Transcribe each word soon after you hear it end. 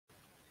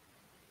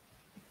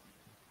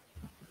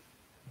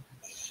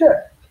shit.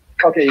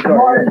 Okay, you go.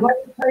 Marty,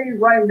 let me tell you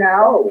right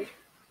now.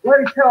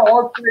 Let me tell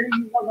all three of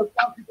you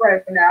motherfuckers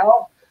right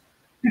now.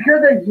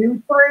 Because of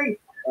you three,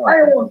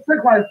 I almost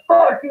took my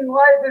fucking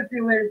life a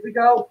few minutes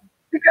ago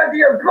because of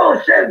your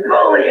bullshit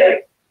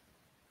bullying.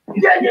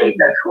 You need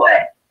to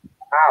quit.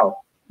 Ow.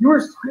 You were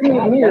screaming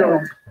at me.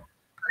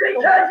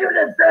 Because you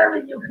deserve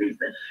it, you piece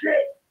of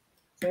shit.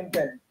 Same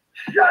thing.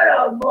 Shut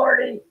up,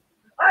 Marty.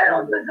 I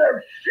don't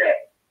deserve shit.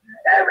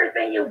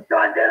 Everything you've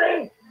done to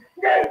me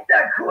needs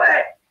to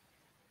quit.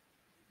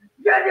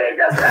 You need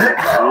to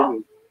back off.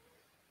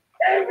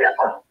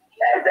 Enough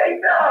is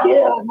enough.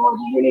 Yeah,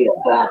 Marty, you need to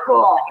back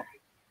off.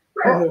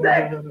 For 6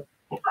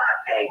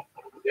 fucking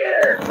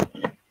years.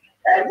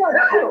 It's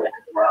time to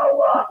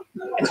grow up.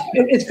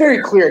 It's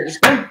very clear.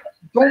 Just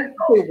don't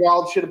say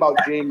wild shit about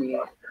Jamie.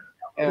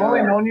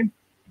 Only known you?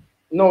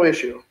 No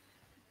issue.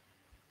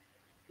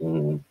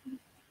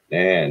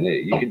 Man,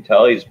 you can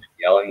tell he's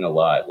yelling a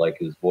lot. Like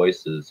his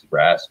voice is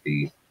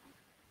raspy.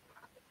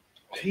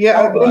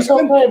 Yeah, it's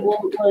okay.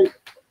 Well, like,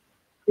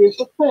 here's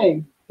the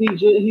thing.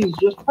 He's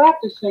just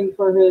practicing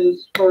for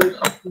his first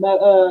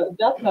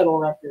death metal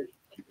record.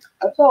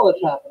 That's all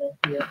that's happening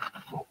here.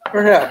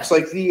 Perhaps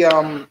like the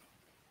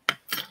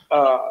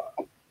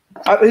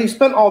he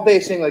spent all day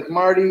saying like,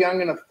 Marty, I'm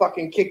gonna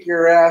fucking kick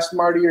your ass,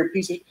 Marty, you're a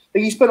piece of.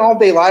 Like, he spent all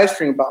day live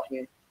streaming about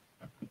me.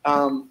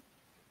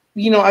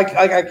 You know, I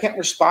can't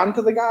respond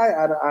to the guy.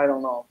 I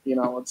don't know. You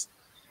know,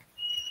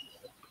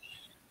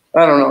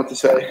 I don't know what to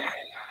say.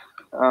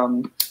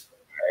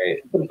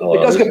 Right. Well,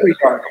 it does get pretty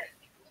dark.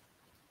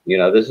 You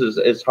know,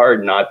 it's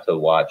hard not to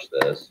watch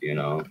this, you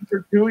know.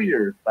 For 2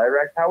 years,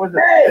 Cyrax, how is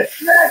it? Hey,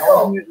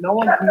 no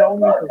one's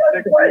known you for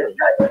 6 years.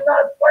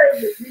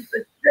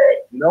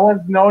 No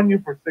one's known you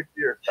for 6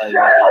 years, Cyrax.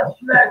 Shut up,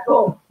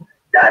 Schmeckle.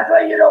 That's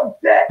what you don't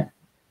get.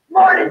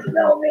 Marty's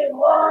known me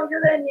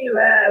longer than you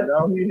have.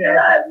 No, he and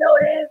hasn't. I've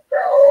known him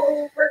for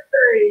over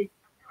 3.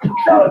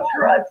 So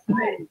trust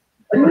me.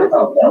 You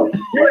don't know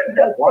shit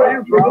just Why are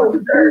you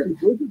growling?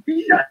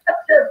 Shut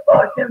your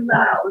fucking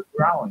mouth. What's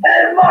growling?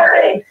 And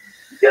Marty,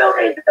 you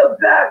need to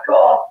back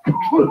off.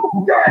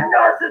 You're a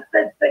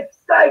narcissistic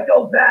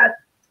psychopath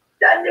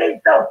that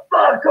needs to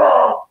fuck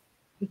off.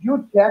 Did you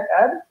attack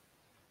Ed?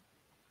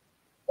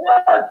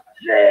 What,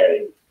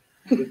 Jay?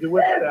 Did you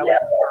whip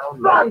that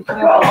Fuck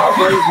one off.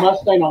 His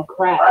Mustang on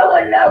crack. I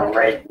would have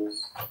written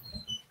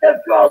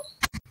the go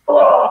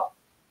off.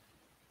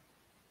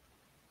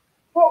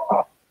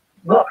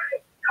 Marty,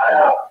 shut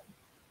up.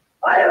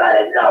 I have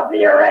had enough of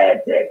your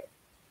antics.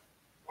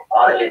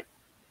 All you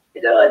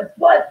do is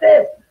butt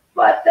this,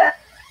 butt that.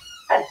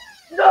 And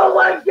no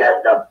one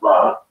gives a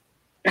fuck.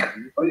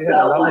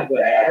 No one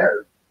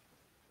cares.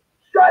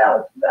 Shut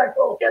up,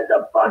 Speckle. Gives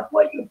a fuck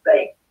what you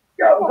think.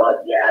 You're a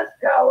pussy ass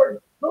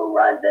coward who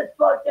runs his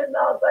fucking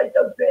mouth like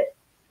a bitch.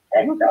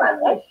 It's time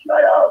to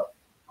shut up,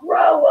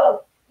 grow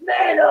up,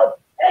 man up,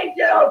 and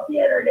get off the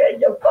internet,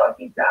 you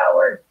fucking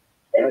coward.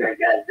 If you're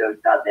gonna do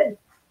something,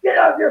 get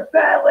off your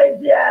fat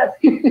lazy ass.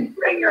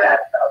 Bring your ass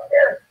up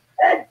here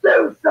and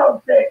do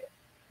something.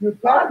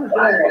 I'm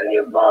tired of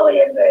you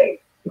bullying me.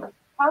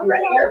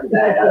 Bring your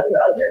fat ass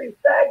up here, you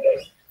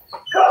faggot.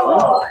 Come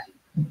on.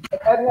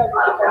 I'm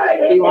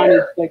right He wanted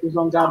here. to take his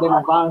own goddamn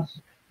advice.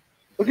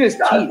 Look at his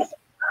teeth.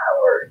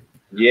 Coward.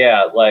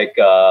 Yeah, like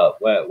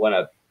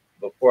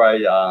before I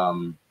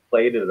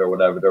played it or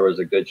whatever, there was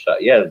a good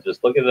shot. Yeah,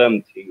 just look at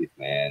them teeth,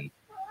 man.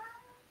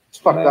 It's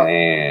fucked up.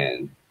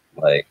 Man,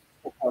 like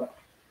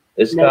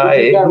this Maybe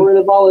guy. he got rid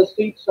of all his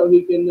teeth so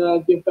he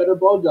can give better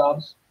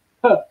blowjobs.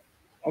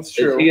 That's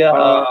true.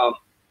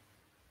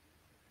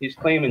 He's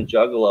claiming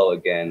Juggalo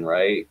again,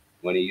 right?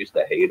 When he used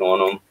to hate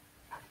on him.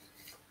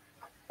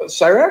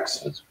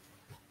 Cyrax?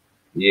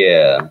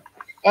 Yeah.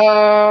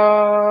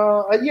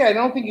 Yeah, I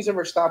don't think he's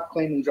ever stopped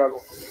claiming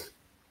Juggalo.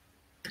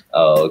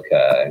 Oh,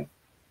 okay.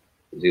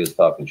 'Cause he was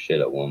talking shit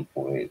at one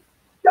point.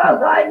 Stop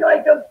hiding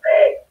like a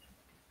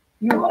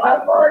pig. Come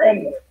on,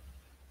 Marty.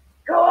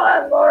 Come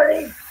on,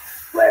 Marty.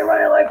 Quit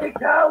running like a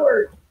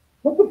coward.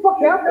 What the fuck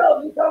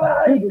happened? You know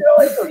how you can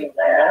always beat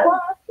my ass.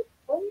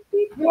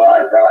 You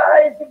want to know how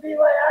you can beat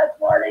my ass,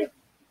 Marty?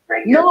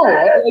 Bring your No,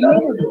 fat ass I up never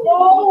here. did.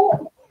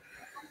 No.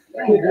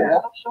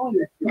 Stop showing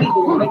your teeth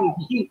and making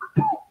cute.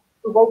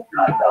 Stop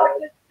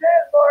talking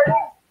shit, Marty.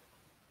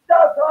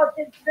 Stop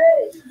talking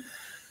shit.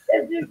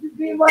 If you can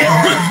beat my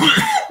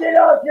ass, get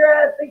off your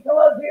ass and come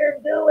up here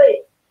and do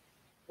it.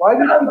 Why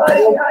do Stop you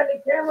hiding behind the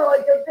camera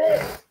like a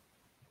bitch.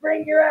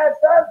 Bring your ass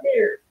up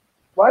here.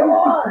 Why do Come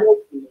on.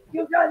 you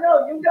You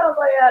got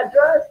my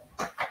address.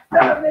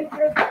 Stop making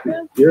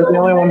excuses. You're the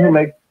only one who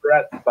makes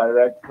threats,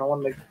 Cyrax. No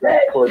one makes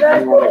threats towards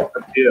anyone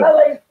except you. I'll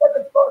let you shut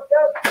the fuck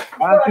up.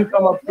 Why don't you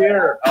come up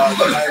here,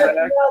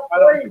 Cyrax? Why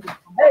don't you come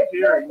up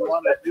here? You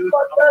want to do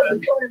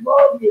something?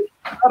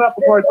 Shut up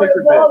before I take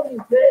your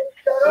bit.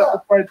 Shut up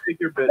before I take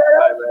your bit,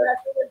 Cyrax.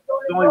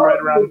 It's only right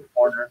around the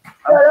corner.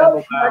 I'm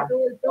settled down.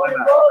 Why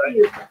not, right?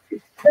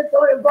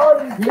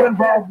 You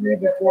involved me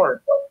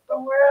before.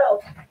 Somewhere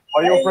else.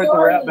 Why are you afraid to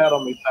rap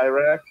battle me,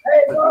 Cyrax?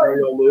 Hey, Because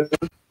you know you'll lose.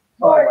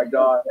 Oh my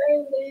God.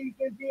 You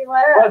can be my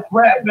ass. Let's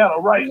rap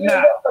metal right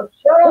now.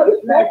 Shut up,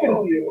 What's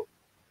wrong with you?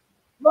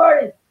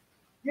 Marty,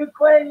 you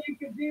claim you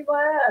can be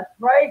my ass,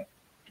 right?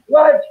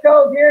 Let's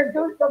go here and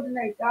do something,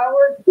 then,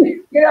 coward.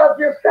 Get out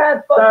your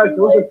fat fucking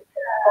lady ass.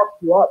 Fuck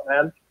you up,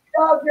 man.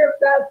 Get out your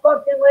fat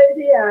fucking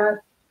lady ass.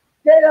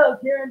 Get out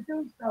here and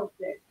do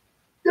something.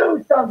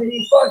 Do something,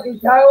 you fucking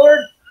coward.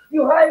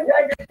 You hide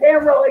behind your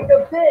camera like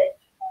a bitch.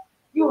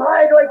 You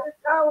hide like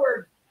a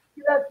coward.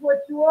 That's what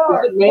you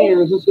are. Is it me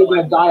or is this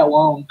going to die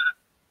alone?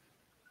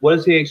 What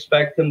does he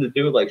expect him to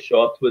do? Like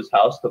show up to his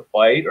house to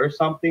fight or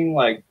something?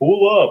 Like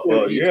pull up?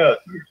 Yeah,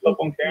 up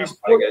on camera.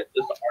 Like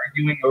just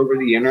arguing over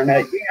the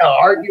internet. Yeah,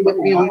 argue with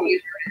me on the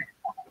internet.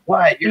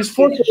 What? He's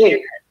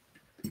 4'8".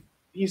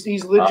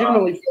 He's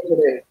legitimately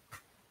 4'8".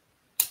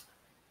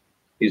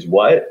 He's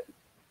what?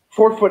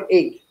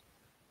 4'8".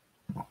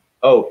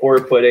 Oh,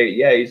 4'8".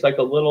 Yeah, he's like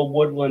a little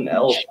woodland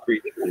elf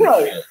creature.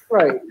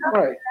 Right.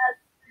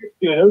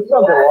 Dude, there's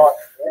something wrong.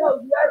 You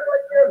act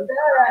like you're a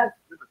badass,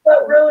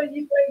 but really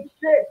you ain't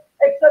shit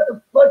except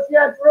a pussy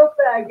ass real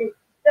faggot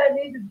that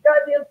needs his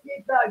goddamn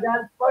teeth out down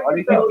his Why do fucking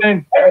you keep throat.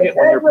 saying faggot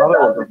when your brother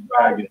was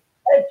a faggot?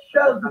 It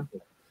shows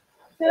it.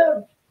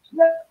 Dude,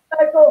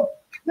 Michael,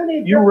 you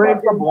need You your raped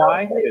a fucking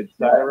blind mouth. kid,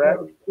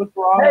 Cyrax. What's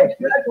wrong Hey, with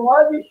you? Michael,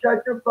 why don't you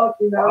shut your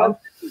fucking mouth?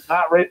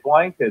 Not rape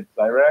blind kids,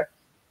 Cyrax.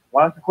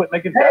 Why don't you quit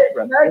making death Hey,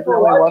 threats? You're the Michael,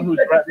 only why one don't who you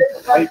shut threatens your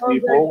to fight dick?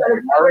 people.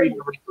 When Marty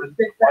never threatens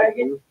to fight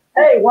you.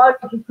 Hey, why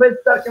don't you quit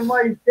sucking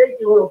Marty's dick,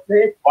 you little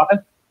bitch? Why don't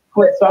you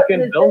quit sucking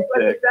his Bill's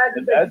like dick the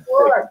and big Ed's dick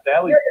floor. and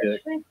Sally's You're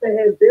dick? a sheep to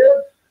him,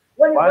 dude.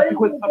 When Why are don't you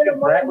quit you going to sucking get a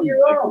mind of Bradley's your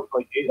dick own? with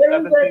like 8, When are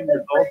you 17 going to years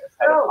think for old,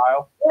 yourself?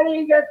 pedophile? When are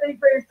you going to think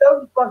for yourself,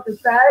 you fucking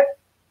fag?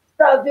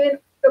 Stop being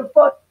the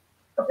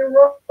fucking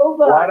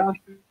robot. Why don't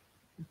you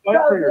fight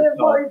Stop for being yourself?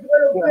 Marty's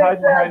little Quit bitch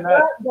hiding behind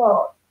ass that.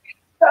 dog.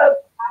 Stop.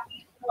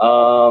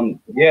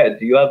 Yeah.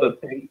 Do you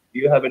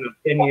have an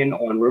opinion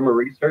on Rumor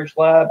Research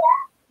Lab,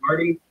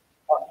 Marty?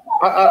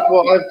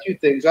 Well, I have two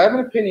things. I have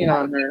an opinion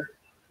on her.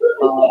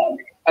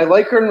 I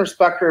like her and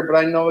respect her, but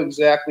I know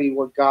exactly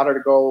what got her to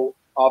go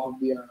off of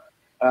the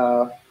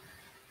internet.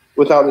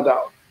 Without a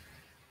doubt.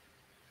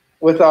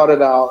 Without a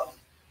doubt.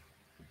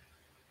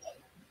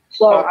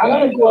 So I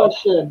got a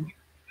question.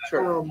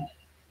 Sure.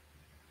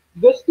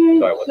 This dude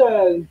Sorry, what?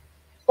 says,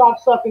 "Stop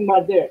sucking my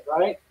dick,"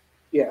 right?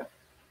 Yeah.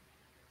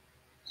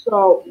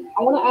 So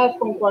I want to ask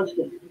one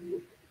question.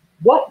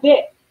 What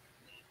dick?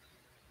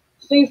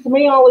 Seems to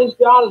me all he's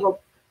got is a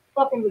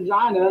fucking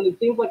vagina, and it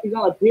seems like he's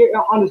on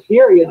his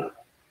period.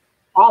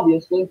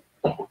 Obviously.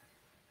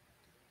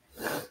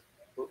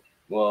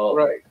 Well,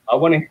 Right. I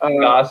want to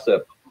hear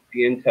gossip,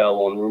 the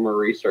intel on Rumor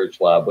Research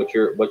Lab. What's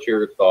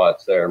your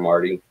thoughts there,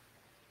 Marty?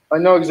 I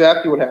know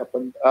exactly what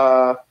happened.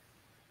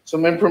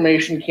 Some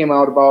information came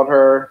out about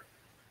her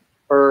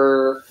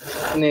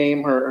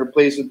name, her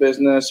place of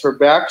business, her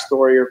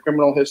backstory, her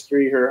criminal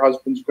history, her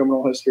husband's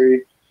criminal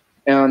history.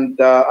 And,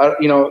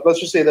 let's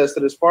just say this,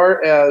 that as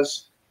far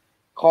as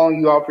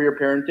calling you out for your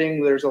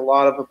parenting, there's a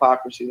lot of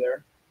hypocrisy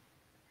there.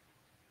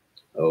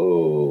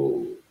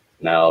 Oh,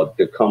 now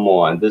come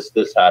on, this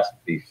has to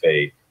be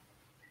fake.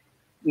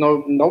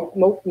 Nope.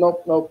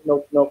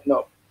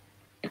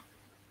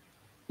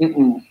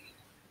 Mm-mm.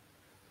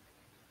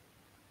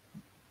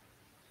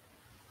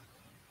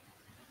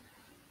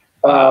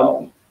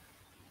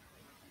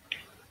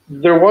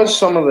 There was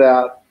some of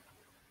that,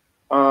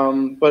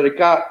 but it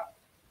got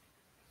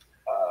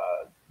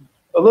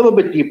a little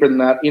bit deeper than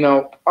that.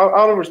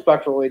 Out of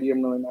respect for the lady,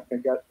 I'm really not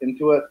going to get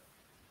into it.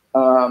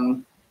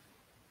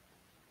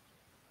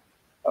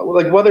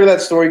 Like whether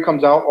that story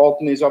comes out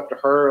ultimately is up to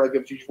her. Like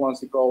if she just wants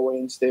to go away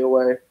and stay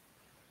away,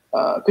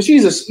 because she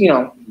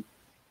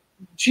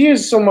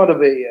is somewhat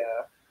of a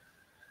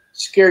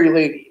scary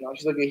lady.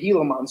 She's like a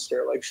Gila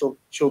monster. Like she'll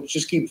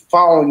just keep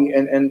following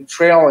and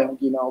trailing,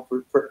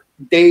 for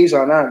days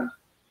on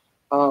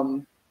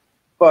end.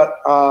 But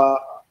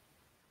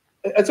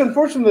it's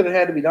unfortunate that it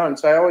had to be done.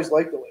 So I always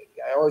liked the lady.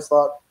 I always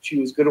thought she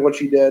was good at what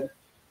she did,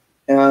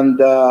 and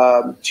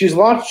she was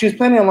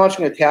planning on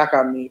launching an attack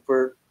on me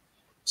for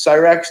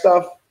Cyrax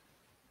stuff,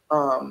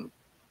 and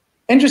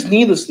just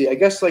needlessly, I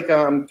guess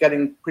I'm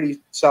getting pretty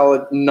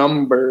solid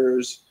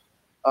numbers.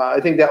 I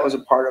think that was a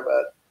part of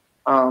it.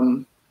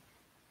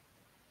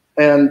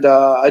 And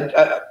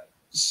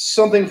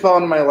something fell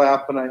into my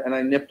lap, and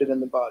I nipped it in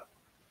the bud.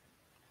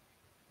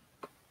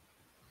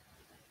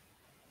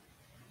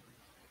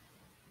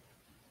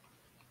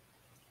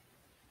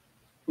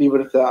 Leave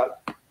it at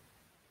that.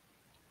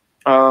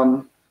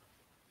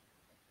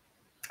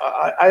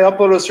 I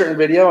uploaded a certain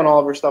video, and all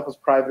of her stuff was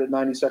private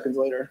 90 seconds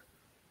later.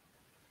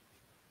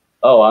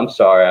 Oh, I'm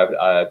sorry.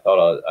 I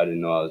thought I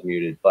didn't know I was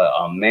muted, but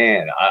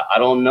man, I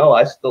don't know.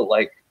 I still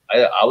I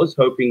was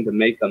hoping to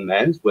make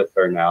amends with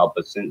her now,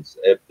 but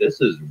if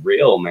this is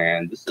real,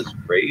 man, this is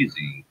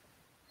crazy.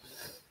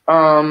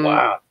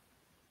 Wow.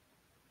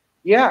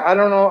 Yeah, I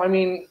don't know. I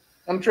mean,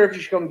 I'm sure if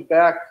she comes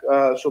back,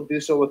 she'll do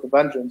so with a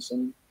vengeance,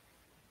 and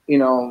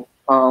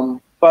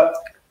but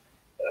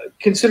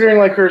considering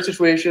her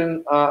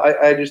situation,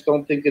 I just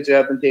don't think it's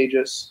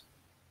advantageous,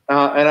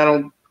 and I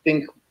don't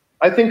think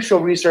I think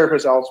she'll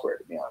resurface elsewhere,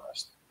 to be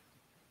honest.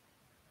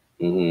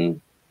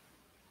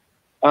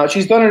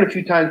 She's done it a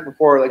few times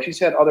before. Like, she's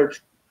had other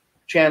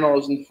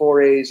channels and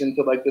forays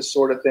into like this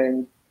sort of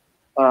thing,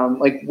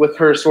 like with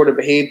her sort of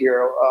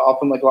behavior,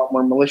 often like a lot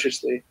more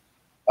maliciously.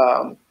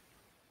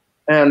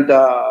 And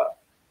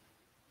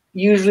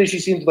usually she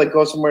seems to like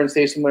go somewhere and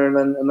stay somewhere,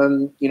 and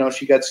then you know,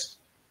 she gets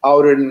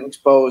outed and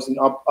exposed and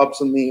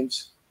ups and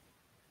leaves.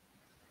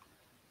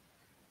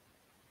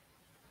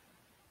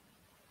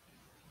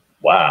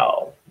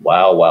 Wow.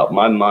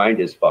 My mind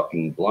is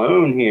fucking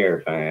blown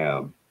here,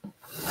 fam.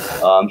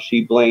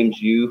 She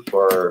blames you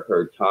for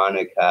her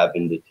tonic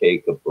having to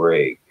take a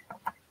break.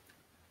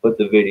 Put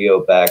the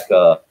video back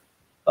up,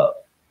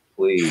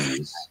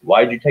 please.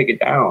 Why'd you take it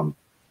down?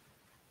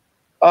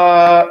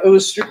 It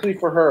was strictly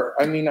for her.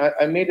 I mean,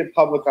 I made it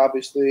public,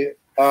 obviously.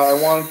 I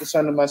wanted to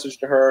send a message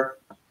to her,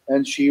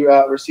 and she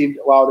received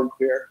it loud and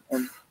clear.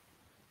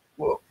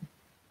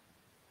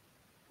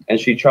 And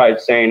she tried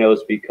saying it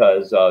was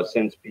because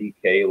since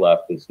BK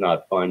left, it's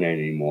not fun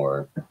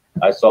anymore.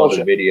 I saw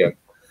the video.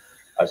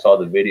 I saw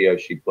the video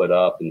she put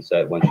up and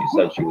said when she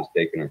said she was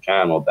taking her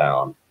channel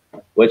down,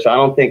 which I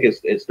don't think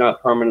it's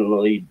not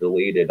permanently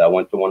deleted. I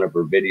went to one of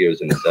her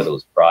videos and it said it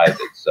was private,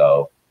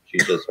 so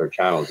she's just, her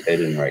channel's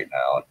hidden right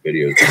now.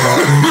 Videos.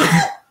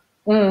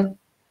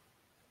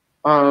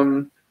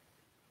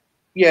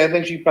 Yeah, I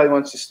think she probably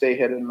wants to stay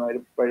hidden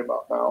right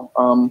about now.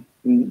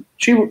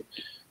 She,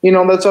 you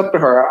know, that's up to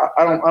her.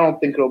 I don't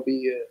think it'll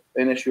be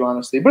an issue,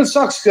 honestly. But it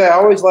sucks because I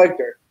always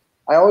liked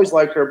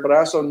her. But I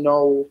also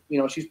know, you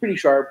know, she's pretty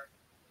sharp.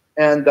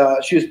 And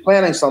she was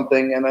planning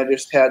something, and I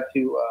just had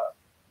to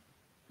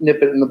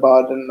nip it in the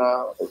bud. And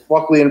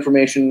luckily,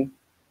 information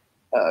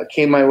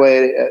came my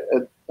way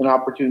at an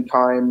opportune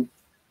time.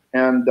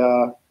 And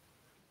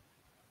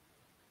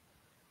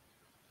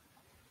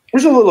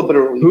there's a little bit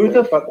of relief. Who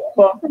the fuck?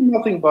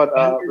 Nothing but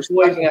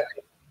respecting it.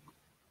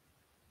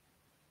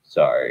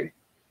 Sorry.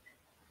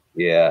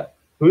 Yeah.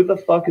 Who the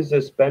fuck is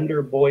this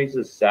Bender Boys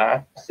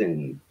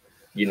assassin?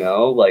 You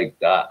know, like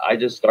I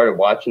just started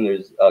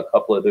watching a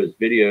couple of those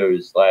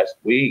videos last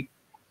week,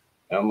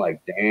 and I'm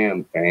like,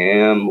 damn,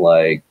 fam,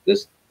 like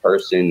this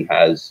person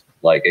has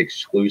like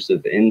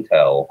exclusive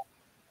intel,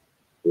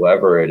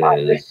 whoever it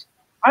is.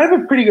 I have a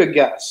pretty good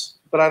guess,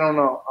 but I don't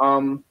know.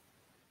 I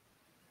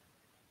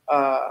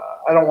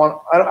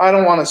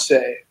don't want to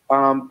say,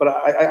 but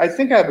I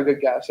think I have a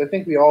good guess. I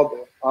think we all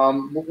do.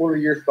 What were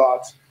your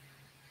thoughts?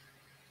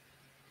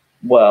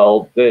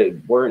 Well,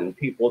 weren't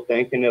people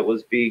thinking it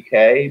was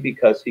BK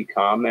because he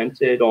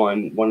commented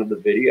on one of the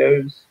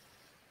videos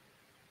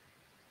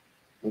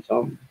or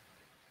something?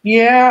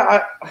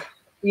 Yeah,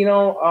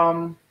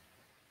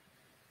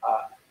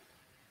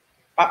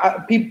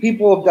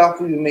 people have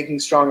definitely been making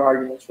strong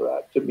arguments for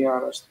that, to be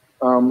honest.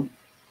 I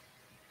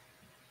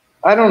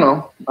don't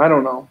know.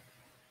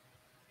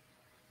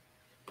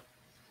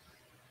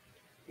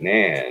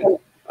 Man.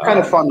 Kind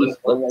of fun, I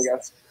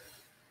guess.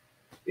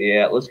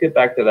 Yeah, let's get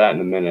back to that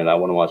in a minute. I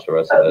want to watch the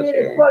rest of this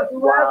here.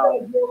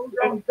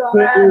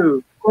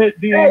 Quit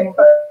being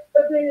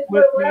Bradley's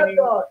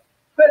lapdog.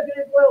 Quit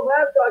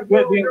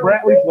being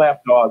Bradley's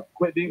lapdog.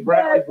 Quit being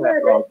Bradley's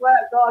lapdog.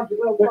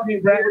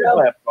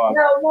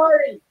 Now,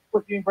 Marty,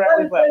 Quit being let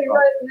me Bradley's tell you lapdog.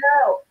 right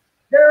now,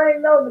 there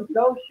ain't no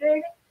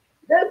negotiating.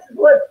 This is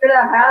what's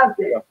gonna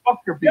happen. Yeah,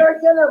 fuck your beat. You're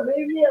gonna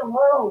leave me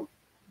alone.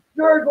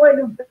 You're going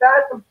to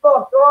back the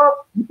fuck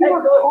off and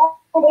go.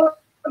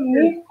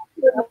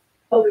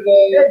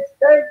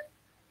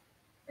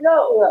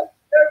 No,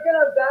 they're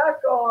gonna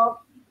back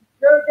off.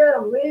 You're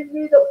gonna leave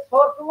me the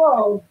fuck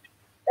alone,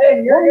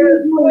 and you're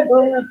gonna do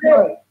this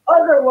thing.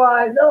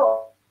 Otherwise,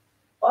 no.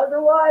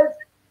 Otherwise,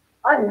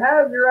 I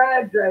have your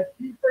address.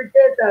 You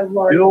forget that,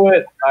 Marty. Do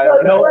it. I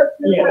So know. let's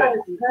do Do this, it.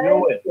 okay?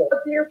 Do it. Go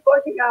to your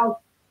fucking house,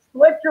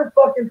 split your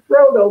fucking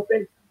throat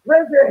open,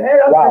 rip your head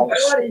up Wow. your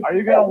body. Are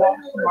you gonna walk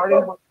to Marty?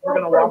 We're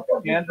gonna walk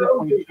to Kansas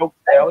when you choke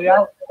Sally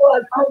out?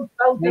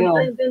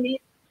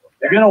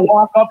 You're gonna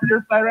walk up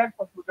here, Cyrax?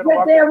 We're gonna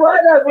walk Damn right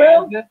I to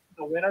will. Kansas in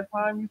the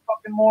wintertime, you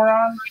fucking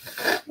moron.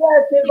 Yes,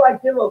 if I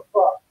give a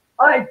fuck.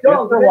 I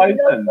don't. Get your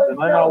license, and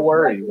then I'll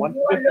worry. Once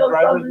you get your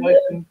driver's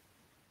license,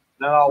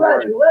 then I'll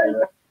worry. Let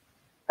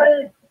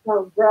it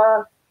come,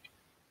 bruh.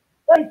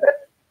 Let me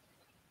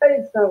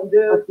say something,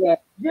 dude. Okay.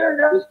 You're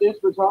not Is this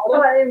retarded?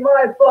 not in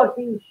my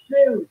fucking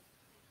shoes.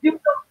 You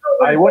don't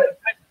know I what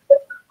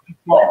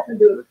wouldn't to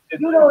do.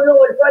 You don't know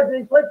what I've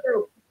been put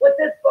through. What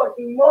this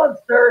fucking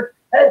monster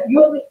has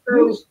put me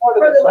through for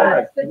the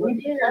last 6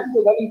 years.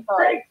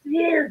 6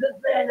 years this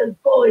man has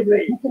bullied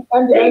me.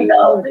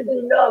 Enough is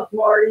enough,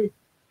 Marty.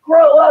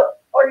 Grow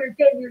up or you're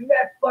getting your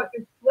neck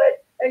fucking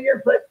split and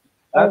you're put.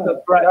 That's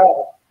a threat.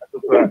 That's a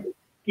threat.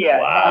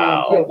 Yeah.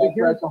 Wow.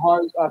 That's a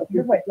hard.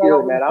 Here's my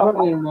hero, man. I'm on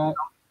the internet.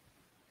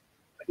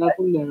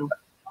 Nothing new.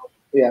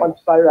 Yeah. I'm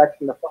Cyrax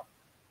in the fuck.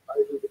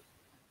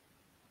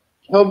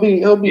 He'll be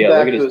Yeah,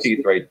 back look at to his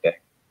teeth right there.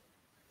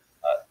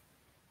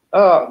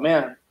 Oh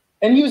man.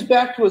 And he was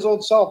back to his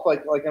old self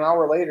like an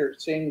hour later,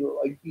 saying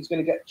like he's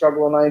gonna get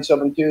Juggalo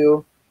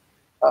 972.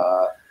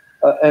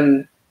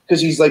 And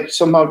because he's like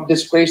somehow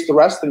disgraced the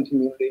wrestling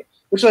community.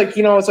 Which, like,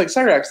 you know, it's like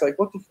Cyrax, like,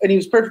 what the, and he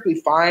was perfectly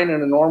fine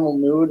in a normal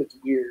mood. It's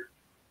weird.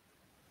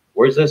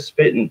 Where's the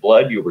spit and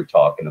blood you were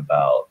talking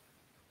about?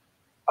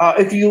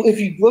 If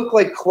you look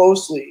like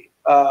closely,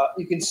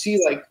 you can see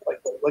like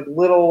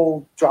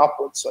little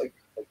droplets like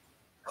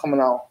coming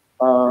out.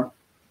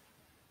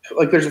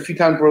 Like there's a few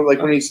times where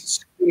like when he's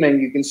screaming,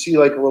 you can see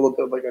like a little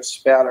bit of like a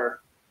spatter.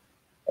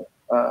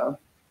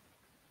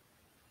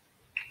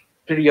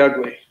 Pretty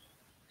ugly.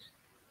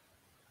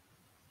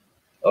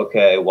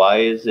 Okay, why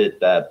is it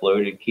that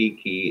Bloated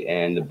Kiki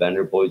and the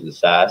Bender Boys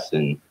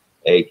Assassin,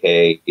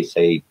 aka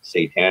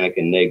Satanic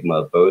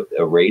Enigma, both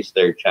erased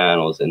their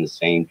channels in the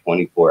same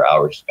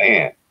 24-hour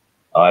span?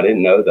 I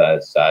didn't know that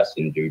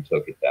Assassin dude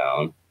took it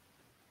down.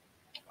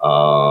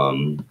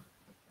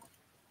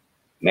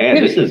 Man,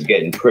 this is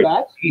getting pretty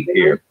deep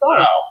here.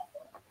 Wow.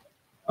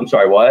 I'm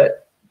sorry,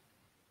 what?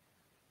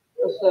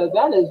 I said,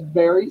 that is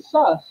very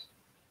sus.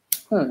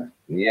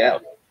 Yeah,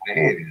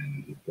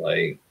 man,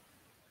 like...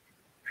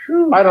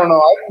 I don't know.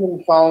 I haven't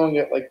been following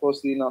it like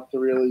closely enough to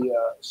really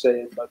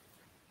say it, but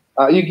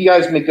you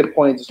guys make good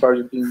points as far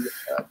as it being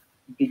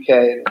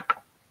BK.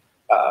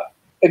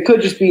 It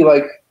could just be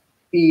like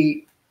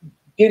he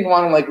didn't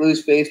want to like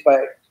lose face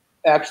by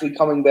actually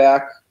coming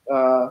back,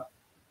 but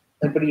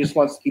he just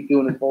wants to keep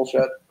doing his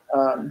bullshit.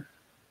 I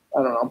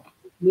don't know.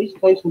 At least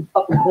take some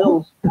fucking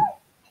pills. I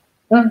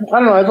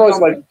don't know. I've always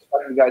liked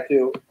the guy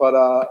too, but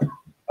I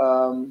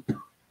don't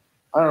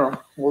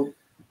know. Well,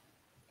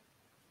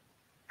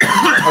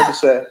 hard to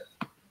say.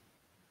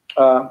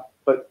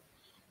 But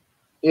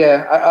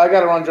yeah, I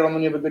got to run,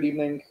 gentlemen. You have a good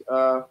evening.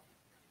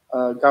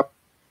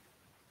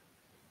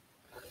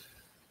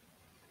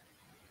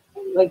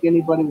 Like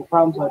anybody with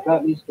problems like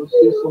that needs to go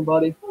see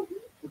somebody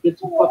or get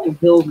some fucking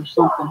pills or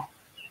something.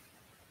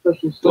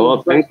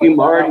 Well, thank you,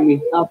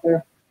 Marty. Out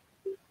there.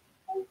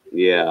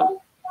 Yeah.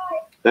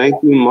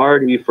 Thank you,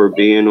 Marty, for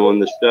being on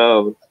the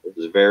show. It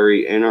was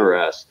very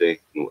interesting.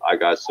 I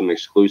got some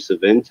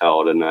exclusive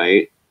intel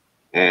tonight,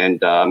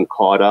 and I'm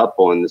caught up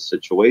on the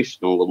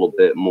situation a little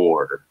bit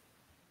more.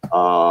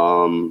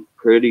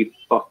 Pretty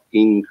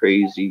fucking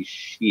crazy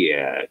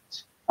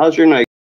shit. How's your night?